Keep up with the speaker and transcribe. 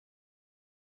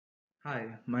Hi,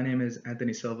 my name is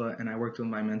Anthony Silva, and I worked with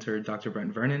my mentor, Dr.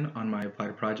 Brent Vernon, on my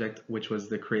applied project, which was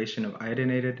the creation of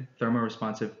iodinated,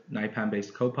 thermoresponsive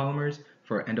NIPAAm-based copolymers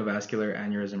for endovascular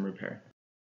aneurysm repair.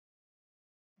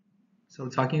 So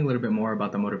talking a little bit more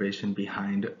about the motivation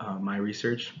behind my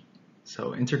research.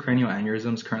 So intracranial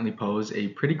aneurysms currently pose a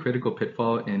pretty critical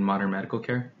pitfall in modern medical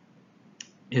care.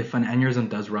 If an aneurysm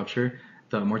does rupture,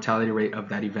 the mortality rate of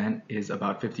that event is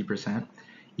about 50%.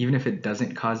 Even if it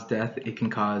doesn't cause death, it can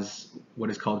cause what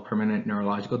is called permanent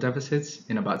neurological deficits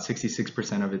in about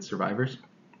 66% of its survivors.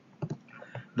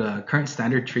 The current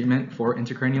standard treatment for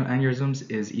intracranial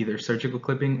aneurysms is either surgical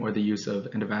clipping or the use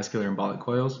of endovascular embolic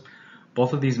coils.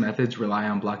 Both of these methods rely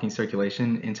on blocking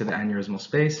circulation into the aneurysmal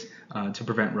space to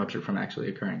prevent rupture from actually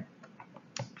occurring.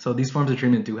 So these forms of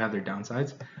treatment do have their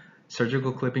downsides.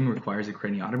 Surgical clipping requires a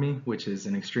craniotomy, which is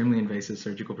an extremely invasive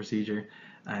surgical procedure,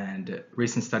 and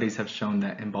recent studies have shown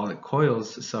that embolic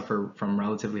coils suffer from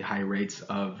relatively high rates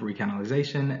of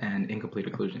recanalization and incomplete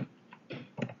occlusion.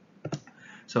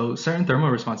 So certain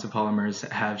thermoresponsive polymers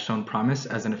have shown promise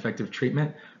as an effective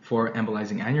treatment for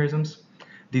embolizing aneurysms.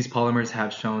 These polymers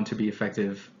have shown to be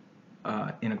effective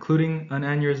in occluding an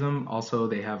aneurysm. Also,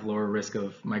 they have lower risk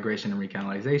of migration and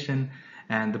recanalization,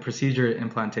 and the procedure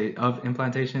of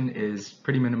implantation is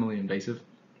pretty minimally invasive.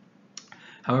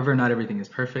 However, not everything is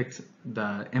perfect.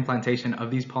 The implantation of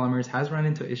these polymers has run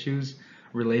into issues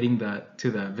relating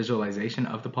to the visualization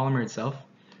of the polymer itself.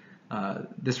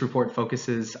 This report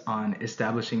focuses on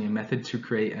establishing a method to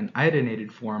create an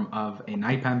iodinated form of a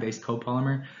NIPAAm-based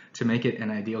copolymer to make it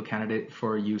an ideal candidate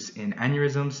for use in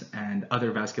aneurysms and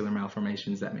other vascular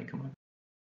malformations that may come up.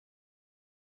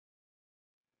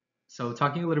 So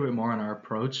talking a little bit more on our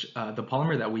approach, the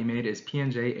polymer that we made is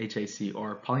PNJ-HAC,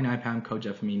 or polynipam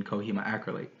cojeffamine cohema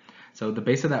acrylate. So the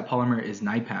base of that polymer is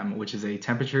NIPAAM, which is a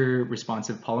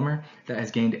temperature-responsive polymer that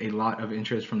has gained a lot of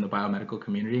interest from the biomedical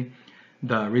community.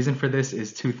 The reason for this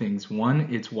is two things.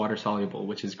 One, it's water soluble,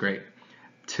 which is great.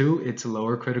 Two, its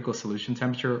lower critical solution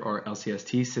temperature, or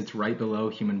LCST, sits right below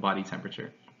human body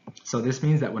temperature. So this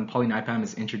means that when polynipam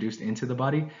is introduced into the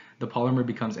body, the polymer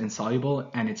becomes insoluble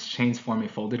and its chains form a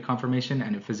folded conformation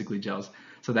and it physically gels.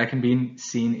 So that can be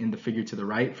seen in the figure to the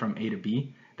right from A to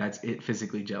B. That's it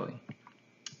physically gelling.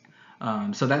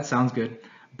 So that sounds good,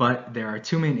 but there are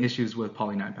two main issues with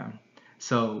polynipam.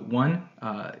 So one,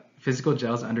 physical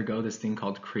gels undergo this thing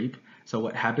called creep. So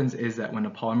what happens is that when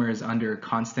a polymer is under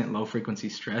constant low frequency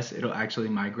stress, it'll actually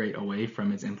migrate away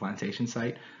from its implantation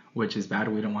site, which is bad.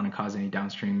 We don't want to cause any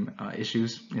downstream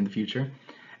issues in the future.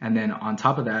 And then on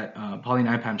top of that,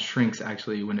 polynipam shrinks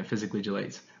actually when it physically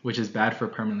gelates, which is bad for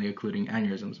permanently occluding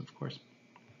aneurysms, of course.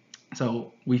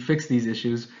 So we fix these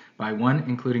issues by one,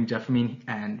 including jeffamine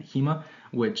and HEMA,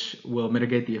 which will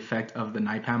mitigate the effect of the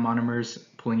NIPAAM monomers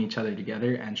pulling each other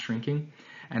together and shrinking.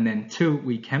 And then two,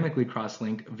 we chemically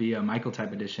cross-link via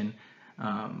Michael-type addition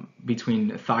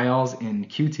between thiols in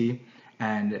QT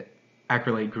and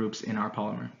acrylate groups in our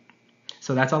polymer.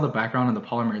 So that's all the background on the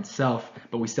polymer itself,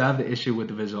 but we still have the issue with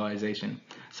the visualization.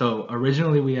 So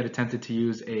originally we had attempted to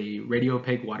use a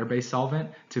radio-opaque water-based solvent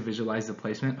to visualize the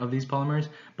placement of these polymers,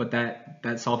 but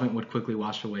that solvent would quickly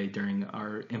wash away during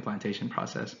our implantation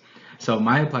process. So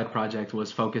my applied project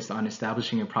was focused on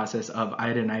establishing a process of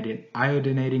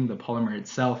iodinating the polymer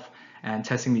itself and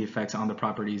testing the effects on the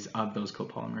properties of those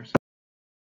copolymers.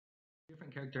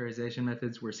 Different characterization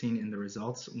methods were seen in the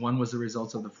results. One was the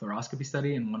results of the fluoroscopy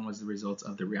study and one was the results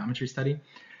of the rheometry study.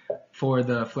 For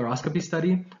the fluoroscopy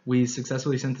study, we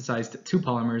successfully synthesized two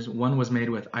polymers. One was made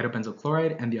with iodobenzyl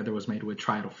chloride and the other was made with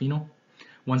triiodophenol.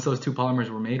 Once those two polymers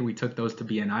were made, we took those to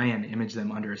BNI and imaged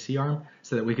them under a C-arm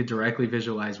so that we could directly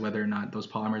visualize whether or not those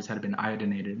polymers had been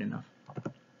iodinated enough.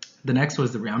 The next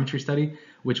was the rheometry study,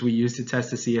 which we used to test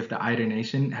to see if the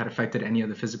iodination had affected any of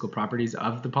the physical properties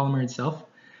of the polymer itself.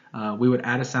 We would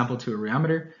add a sample to a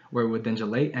rheometer where it would then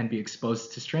gelate and be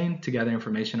exposed to strain to gather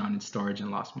information on its storage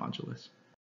and loss modulus.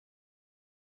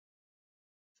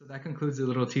 So that concludes a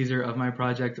little teaser of my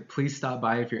project. Please stop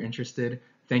by if you're interested.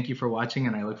 Thank you for watching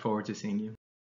and I look forward to seeing you.